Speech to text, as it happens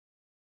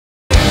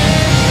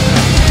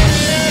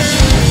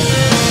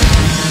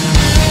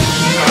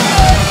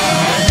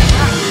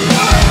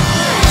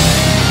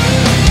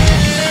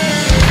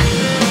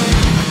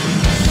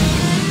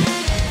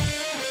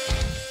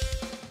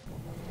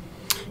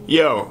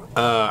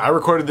I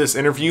recorded this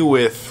interview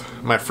with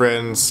my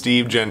friend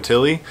Steve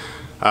Gentili.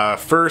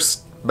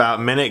 First about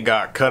minute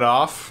got cut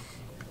off,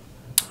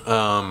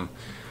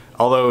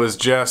 although it was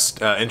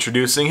just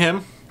introducing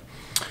him.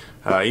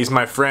 He's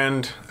my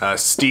friend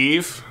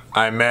Steve.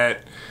 I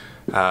met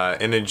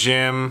in a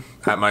gym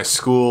at my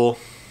school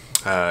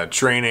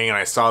training, and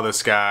I saw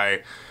this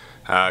guy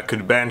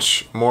could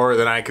bench more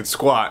than I could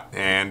squat,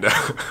 and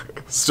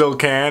still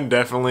can,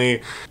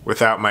 definitely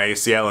without my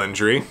ACL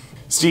injury.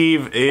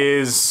 Steve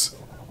is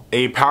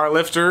a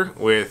powerlifter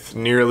with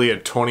nearly a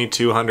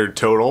 2,200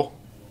 total,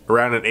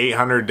 around an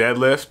 800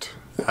 deadlift,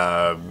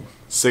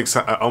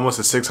 almost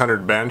a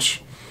 600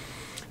 bench,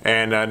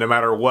 and no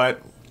matter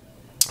what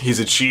he's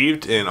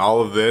achieved in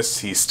all of this,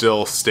 he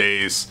still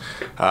stays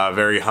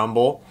very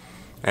humble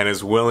and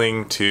is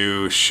willing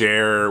to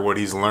share what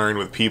he's learned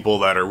with people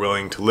that are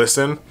willing to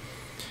listen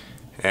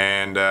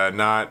and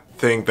not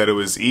think that it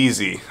was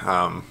easy.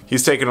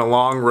 He's taken a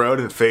long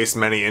road and faced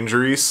many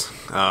injuries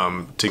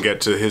to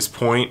get to his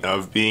point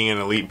of being an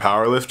elite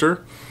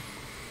powerlifter,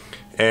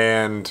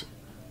 and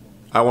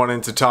I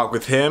wanted to talk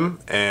with him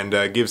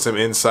and give some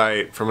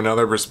insight from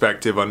another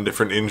perspective on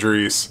different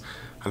injuries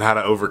and how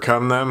to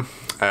overcome them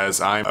as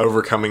I'm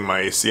overcoming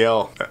my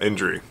ACL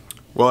injury.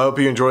 Well, I hope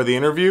you enjoy the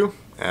interview.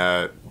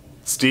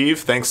 Steve,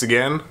 thanks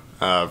again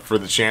for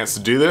the chance to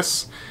do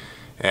this.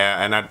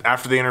 And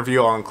after the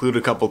interview, I'll include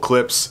a couple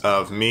clips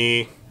of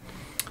me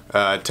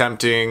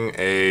attempting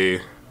a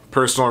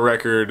personal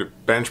record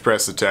bench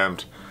press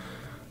attempt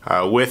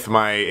with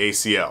my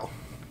ACL.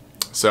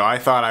 So I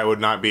thought I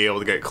would not be able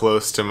to get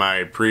close to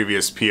my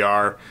previous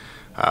PR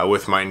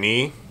with my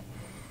knee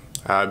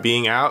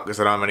being out because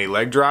I don't have any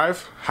leg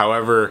drive.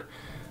 However,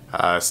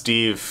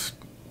 Steve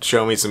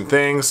showed me some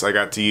things. I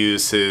got to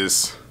use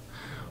his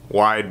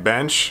wide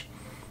bench,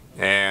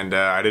 and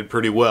I did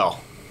pretty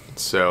well.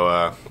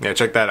 So yeah,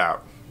 check that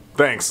out.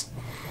 Thanks.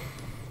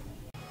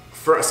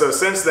 So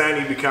since then,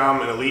 you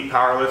become an elite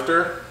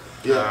powerlifter.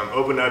 Yeah.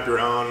 Opened up your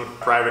own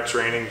private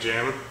training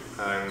gym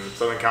in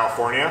Southern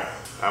California,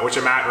 which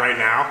I'm at right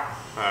now.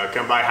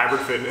 Come by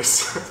Hybrid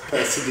Fitness.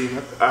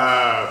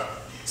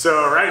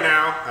 So right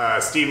now,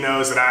 Steve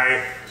knows that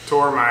I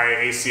tore my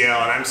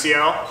ACL and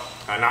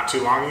MCL not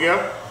too long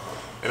ago,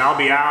 and I'll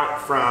be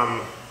out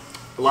from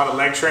a lot of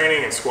leg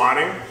training and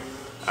squatting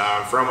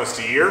for almost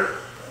a year.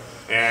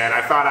 And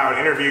I thought I would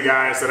interview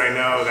guys that I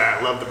know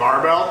that love the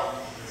barbell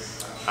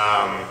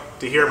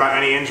to hear about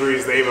any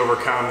injuries they've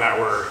overcome that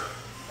were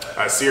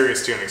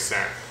serious to an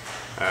extent.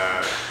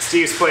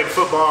 Steve's played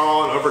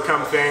football and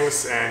overcome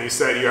things, and you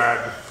said you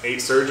had 8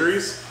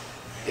 surgeries?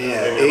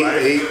 Yeah,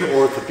 eight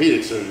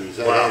orthopedic surgeries.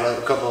 Wow. I had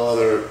a couple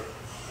other,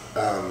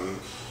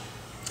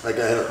 like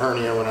I had a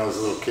hernia when I was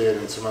a little kid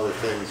and some other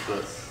things,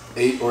 but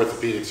 8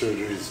 orthopedic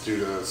surgeries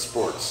due to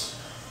sports.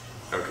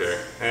 Okay,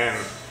 and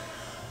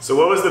so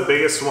what was the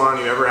biggest one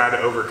you ever had to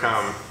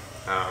overcome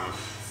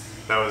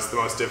that was the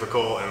most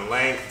difficult in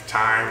length,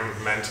 time,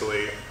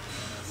 mentally?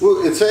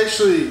 Well, it's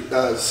actually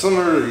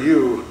similar to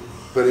you,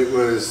 but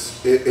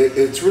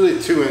it's really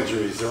 2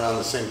 injuries around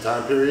the same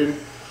time period.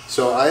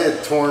 So I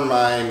had torn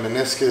my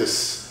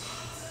meniscus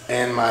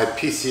and my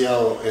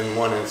PCL in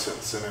one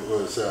instance, and it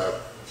was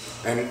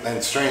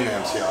and strained the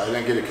MCL. I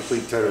didn't get a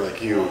complete tear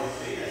like you,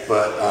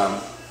 but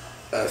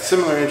a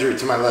similar injury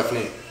to my left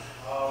knee.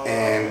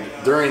 And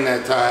during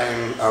that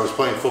time, I was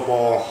playing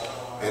football,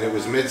 and it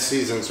was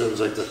mid-season, so it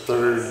was like the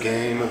 3rd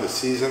game of the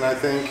season, I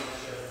think,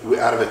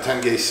 out of a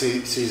 10-game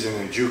season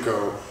in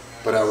JUCO.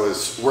 But I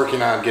was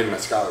working on getting a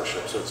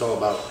scholarship, so it's all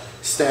about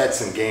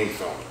stats and game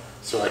film.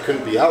 So I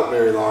couldn't be out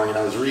very long, and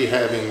I was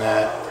rehabbing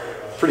that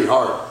pretty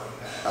hard.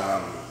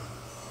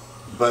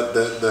 But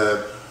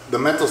the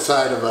mental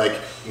side of like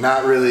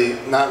not really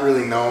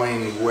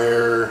knowing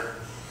where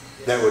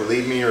that would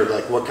lead me, or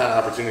like what kind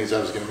of opportunities I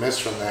was going to miss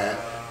from that.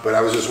 But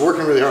I was just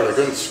working really hard. I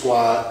couldn't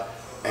squat,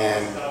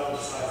 and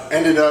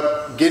ended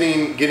up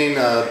getting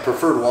a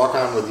preferred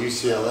walk-on with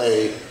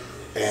UCLA,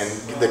 and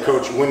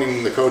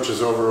winning the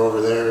coaches over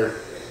there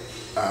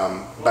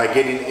by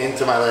getting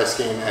into my last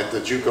game at the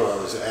JUCO I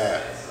was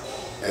at,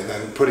 and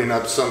then putting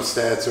up some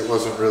stats. It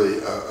wasn't really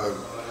a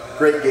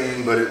great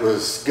game, but it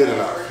was good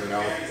enough, you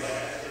know.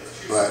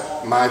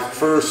 But my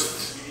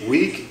first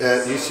week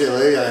at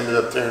UCLA, I ended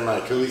up tearing my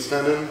Achilles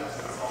tendon.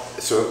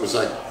 So it was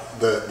like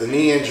the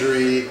knee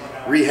injury,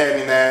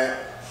 rehabbing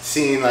that,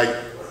 seeing like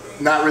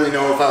not really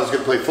knowing if I was going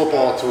to play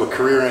football, to a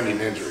career-ending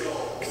injury.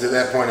 Because at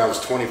that point I was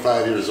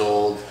 25 years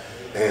old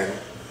and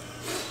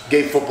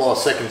gave football a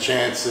second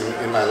chance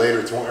in my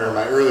earlier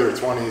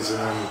 20s, and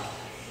then,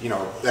 you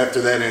know, after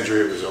that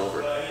injury it was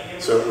over.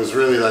 So it was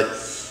really like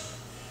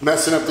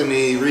messing up the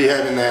knee,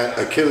 rehabbing that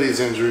Achilles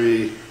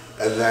injury,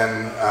 and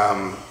then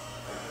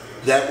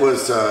that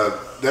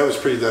was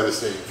pretty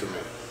devastating for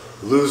me.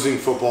 Losing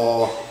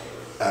football,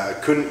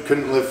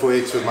 couldn't lift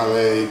weights with my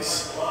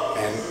legs,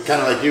 and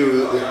kind of like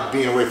you,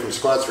 being away from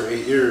squats for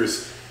 8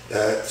 years,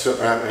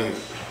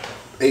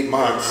 8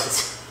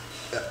 months.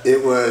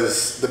 It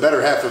was the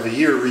better half of a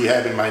year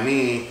rehabbing my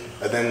knee,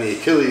 and then the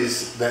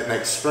Achilles that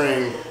next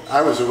spring.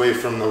 I was away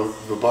from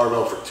the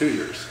barbell for 2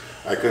 years.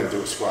 I couldn't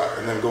do a squat.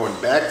 And then going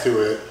back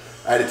to it,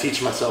 I had to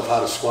teach myself how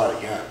to squat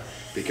again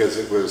because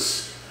it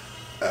was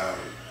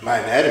my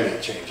anatomy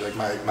changed. Like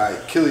my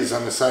Achilles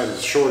on this side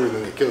is shorter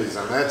than the Achilles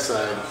on that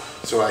side,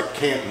 so I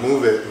can't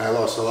move it, and I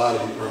lost a lot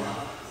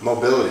of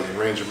mobility and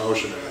range of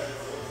motion in it.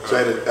 So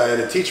I had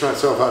to teach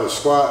myself how to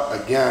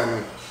squat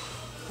again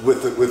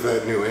with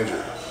that new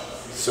injury.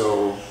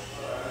 So,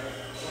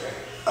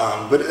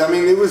 but I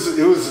mean, it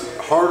was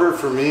harder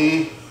for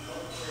me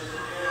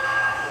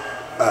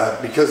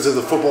because of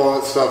the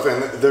football stuff,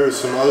 and there's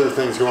some other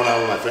things going on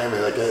with my family.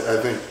 Like I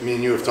think me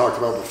and you have talked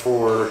about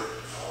before.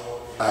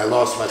 I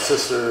lost my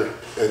sister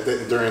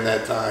during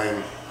that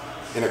time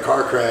in a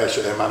car crash,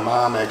 and my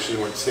mom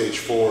actually went stage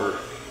 4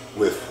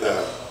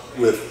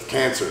 with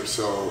cancer.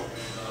 So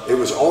it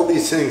was all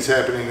these things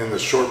happening in the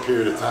short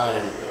period of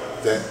time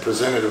that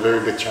presented a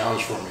very big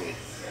challenge for me,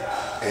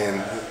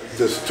 and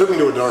just took me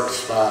to a dark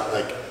spot.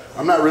 Like,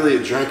 I'm not really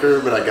a drinker,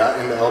 but I got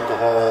into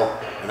alcohol,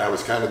 and I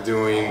was kind of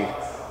doing,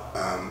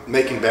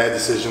 making bad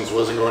decisions,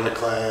 wasn't going to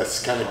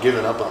class, kind of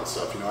giving up on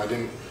stuff. You know, I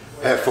didn't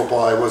have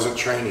football, I wasn't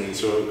training,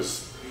 so it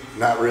was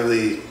not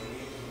really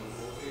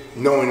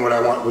knowing what I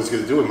was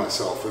going to do with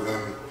myself. And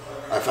then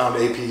I found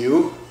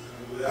APU,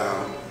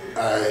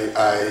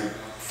 I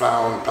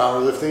found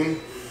powerlifting,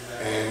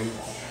 and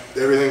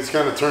everything's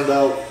kind of turned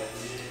out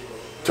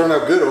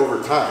good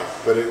over time.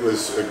 But it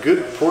was a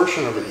good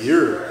portion of a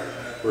year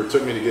where it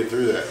took me to get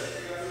through that.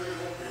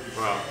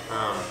 Well,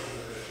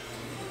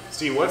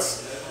 Steve,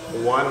 what's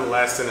one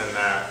lesson in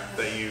that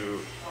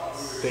you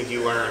think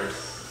you learned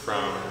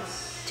from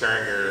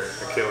tearing your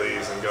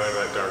Achilles and going to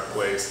that dark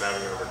place and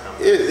having to overcome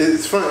it?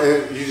 It's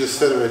funny, you just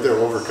said it right there,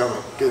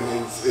 overcoming.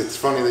 It's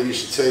funny that you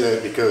should say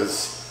that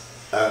because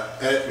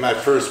at my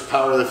first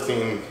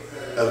powerlifting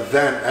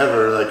event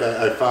ever, like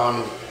I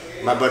found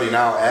my buddy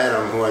now,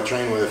 Adam, who I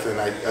train with, and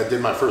I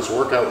did my first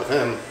workout with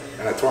him,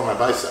 and I tore my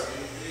bicep.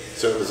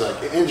 So it was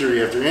like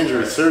injury after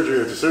injury,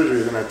 surgery after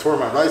surgery, then I tore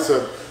my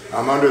bicep.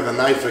 I'm under the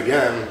knife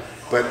again,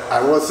 but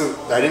I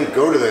didn't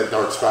go to that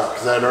dark spot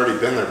because I had already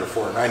been there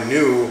before, and I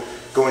knew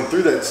going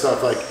through that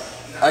stuff, like,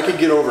 I could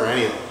get over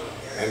anything,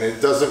 and it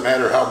doesn't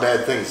matter how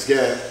bad things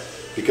get,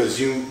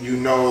 because you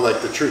know,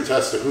 like, the true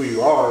test of who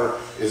you are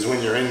is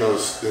when you're in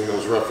those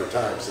rougher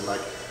times. And like,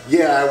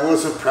 yeah, I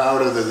wasn't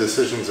proud of the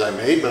decisions I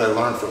made, but I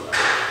learned from them,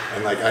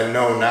 and like, I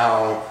know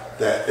now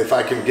that if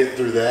I can get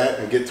through that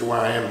and get to where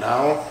I am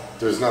now,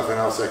 there's nothing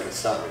else that can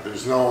stop me.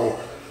 There's no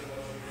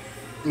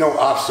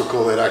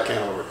obstacle that I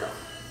can't overcome.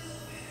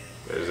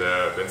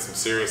 There's been some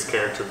serious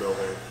character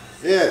building.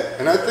 Yeah,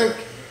 and I think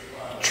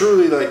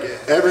truly, like,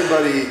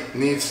 everybody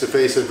needs to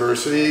face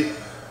adversity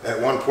at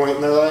one point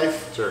in their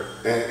life. Sure.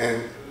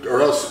 And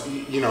or else,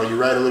 you know, you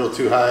ride a little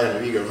too high on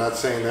your ego. I'm not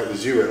saying that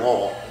was you at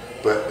all,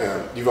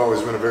 but you've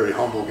always been a very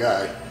humble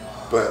guy.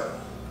 But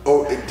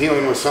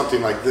dealing with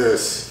something like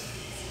this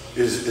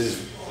is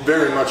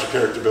very much a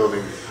character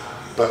building,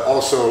 but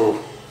also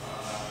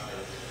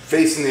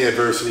facing the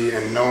adversity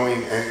and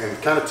knowing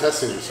and kind of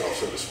testing yourself,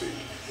 so to speak.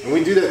 And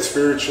we do that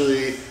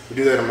spiritually, we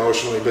do that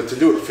emotionally, but to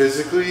do it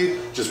physically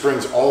just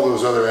brings all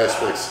those other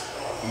aspects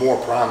more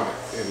prominent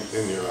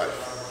in your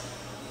life.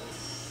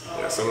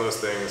 Yeah, some of those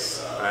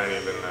things I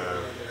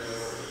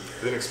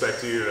didn't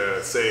expect you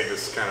to say,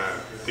 just kind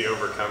of the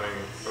overcoming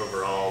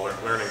overall,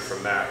 learning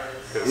from that.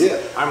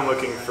 Because I'm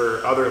looking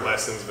for other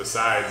lessons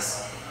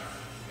besides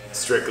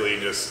strictly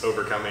just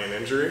overcoming an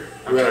injury.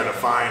 I'm trying to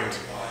find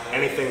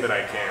anything that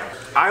I can.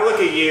 I look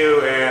at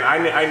you and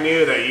I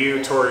knew that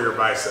you tore your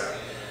bicep.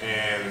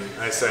 And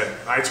I said,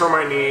 I tore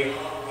my knee,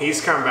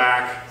 he's come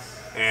back,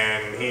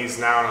 and he's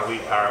now an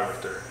elite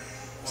powerlifter.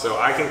 So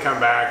I can come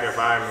back if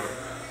I'm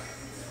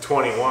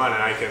 21,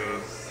 and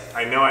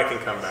I know I can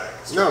come back.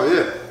 No,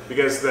 yeah.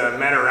 Because the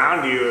men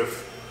around you,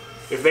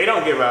 if they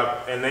don't give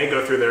up and they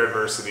go through their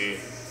adversity,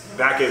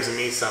 that gives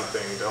me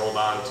something to hold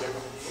on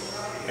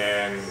to.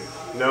 And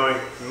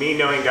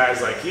knowing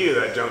guys like you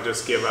that don't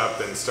just give up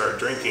and start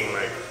drinking,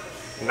 like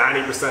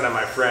 90% of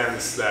my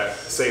friends that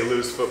say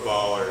lose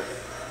football or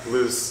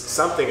lose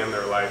something in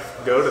their life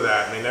go to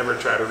that and they never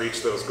try to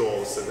reach those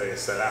goals that they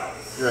set out.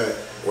 Right.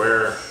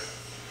 Where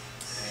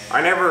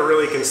I never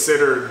really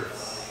considered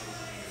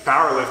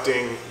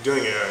powerlifting,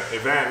 doing an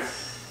event,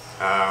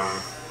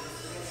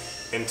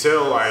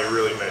 until I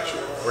really met you.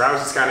 Where I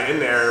was just kind of in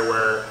there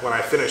where when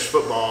I finished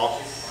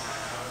football,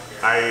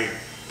 I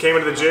came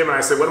into the gym and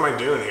I said, what am I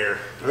doing here?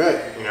 Right.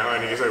 You know,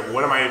 and he's like,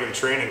 what am I even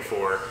training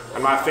for?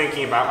 I'm not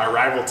thinking about my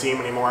rival team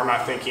anymore. I'm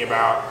not thinking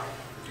about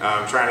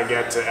trying to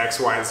get to X,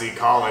 Y, and Z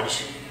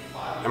college.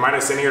 Am I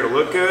just in here to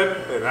look good?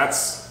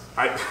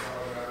 And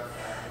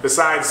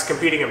besides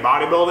competing in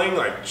bodybuilding,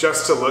 like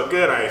just to look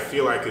good, I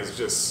feel like is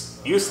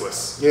just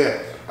useless.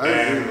 Yeah, I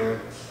agree, man.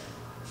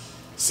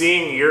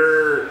 Seeing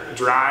your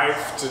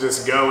drive to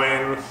just go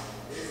in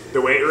the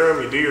weight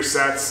room, you do your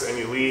sets and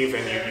you leave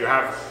and you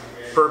have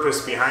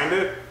purpose behind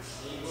it,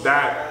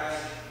 that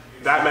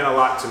meant a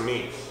lot to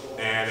me.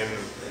 And in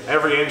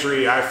every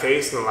injury I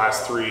faced in the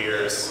last 3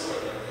 years,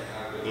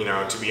 you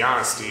know, to be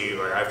honest, Steve,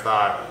 like I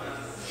thought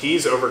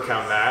he's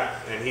overcome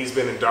that, and he's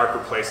been in darker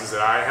places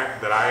that I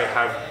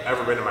have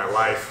ever been in my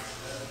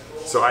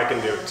life, so I can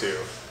do it too.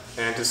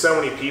 And to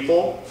so many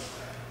people,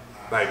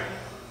 like,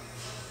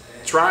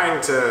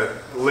 trying to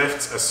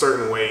lift a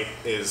certain weight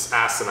is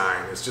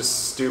asinine. It's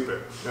just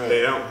stupid. Right.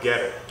 They don't get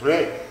it.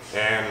 Right.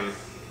 And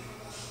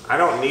I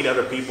don't need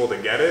other people to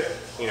get it,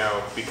 you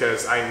know,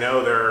 because I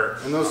know they're...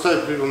 And those type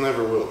of people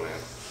never will, man.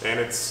 And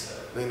it's...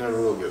 They never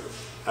will get it.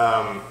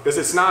 Because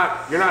it's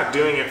not... You're not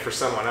doing it for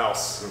someone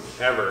else,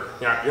 ever.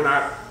 You're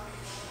not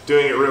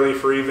doing it really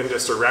for even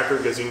just a record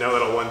because you know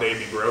that'll one day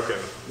be broken.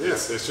 Yeah.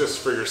 It's just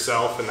for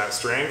yourself and that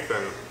strength,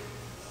 and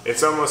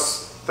it's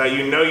almost that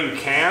you know you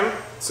can,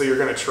 so you're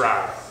going to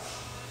try.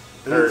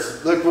 And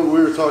it's like what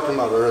we were talking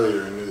about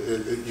earlier,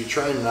 and you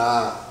try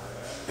not...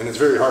 And it's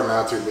very hard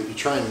not to, but you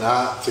try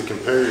not to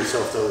compare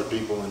yourself to other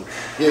people. And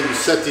yeah, you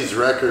set these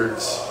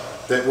records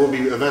that will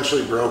be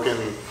eventually broken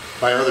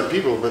by other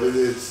people, but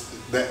it's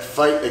that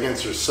fight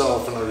against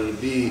yourself in order to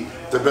be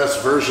the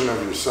best version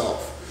of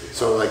yourself.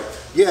 So like,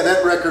 yeah,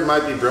 that record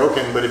might be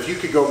broken, but if you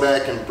could go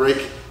back and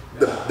break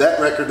that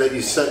record that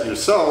you set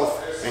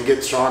yourself and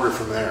get stronger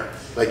from there.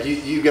 Like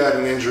you got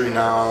an injury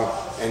now,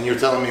 and you're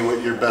telling me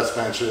what your best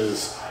bench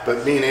is,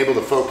 but being able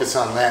to focus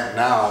on that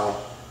now,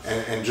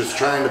 and just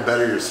trying to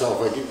better yourself,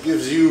 like it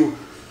gives you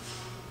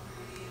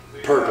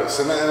purpose.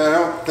 And I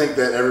don't think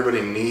that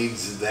everybody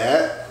needs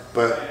that,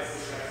 but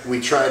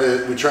we try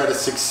to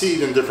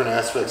succeed in different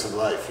aspects of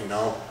life, you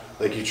know.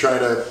 Like you try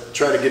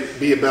to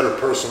be a better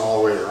person all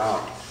the way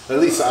around. At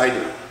least I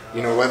do.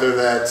 You know, whether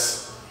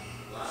that's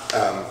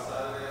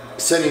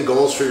setting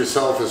goals for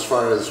yourself as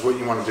far as what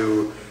you want to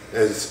do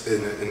as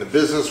in the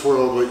business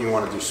world, what you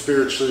want to do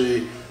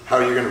spiritually, how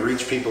you're going to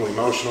reach people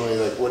emotionally,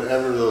 like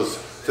whatever those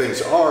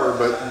things are,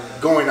 but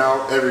going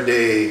out every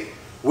day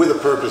with a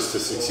purpose to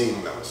succeed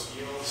in those.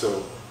 So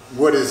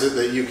what is it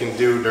that you can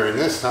do during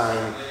this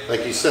time?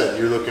 Like you said,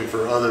 you're looking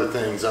for other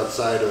things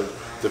outside of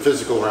the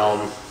physical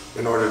realm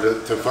in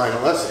order to find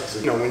lessons.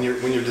 You know, when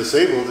you're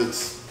disabled,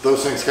 it's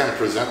those things kind of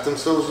present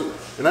themselves.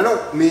 And I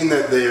don't mean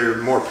that they're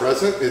more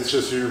present, it's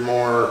just you're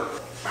more,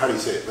 how do you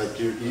say it? Like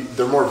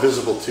they're more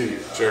visible to you.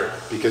 Sure.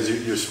 Because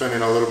you're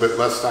spending a little bit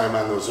less time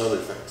on those other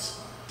things.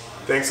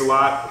 Thanks a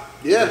lot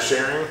for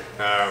sharing.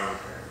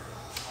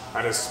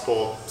 I just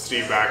pulled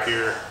Steve back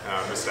here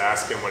just to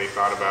ask him what he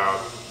thought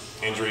about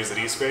injuries that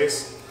he's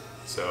faced.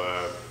 So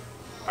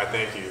I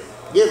thank you.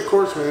 Yeah, of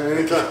course, man.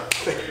 Anytime.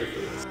 Thank you for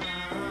this.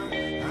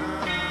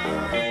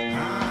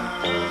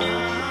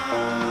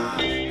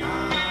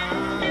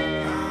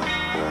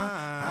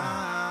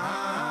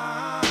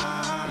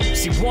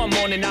 See, one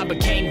morning I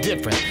became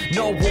different.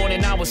 No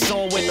warning, I was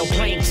on with no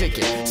plane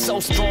ticket. So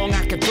strong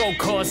I could throw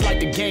cards like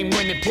the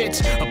game-winning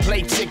pitch. I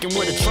played chicken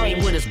with a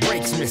train with its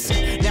brakes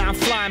missing. Now I'm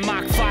flying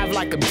Mach 5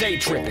 like I'm day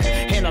tripping.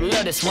 And I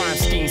love this rhyme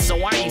scheme,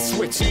 so I ain't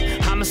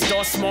switching. I'ma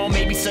start small,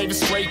 maybe save a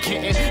stray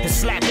kitten, and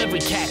slap every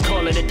cat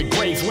calling it the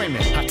Graves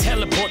women. I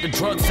teleport the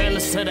drug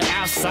fellas to the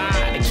outside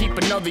and keep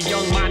another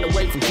young mind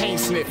away from cane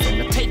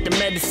sniffing. I take the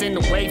medicine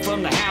away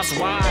from the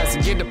housewives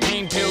and give the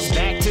pain pills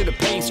back to the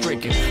pain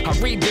stricken. I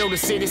rebuild the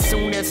city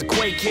soon as a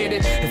quake hit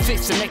it, and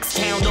fix the next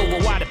town over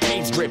while the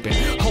paint's dripping.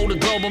 Hold a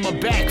globe on my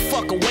back,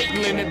 fuck a weight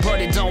limit, but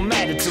it don't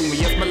matter to me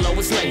if my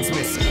lowest lane's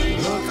missing.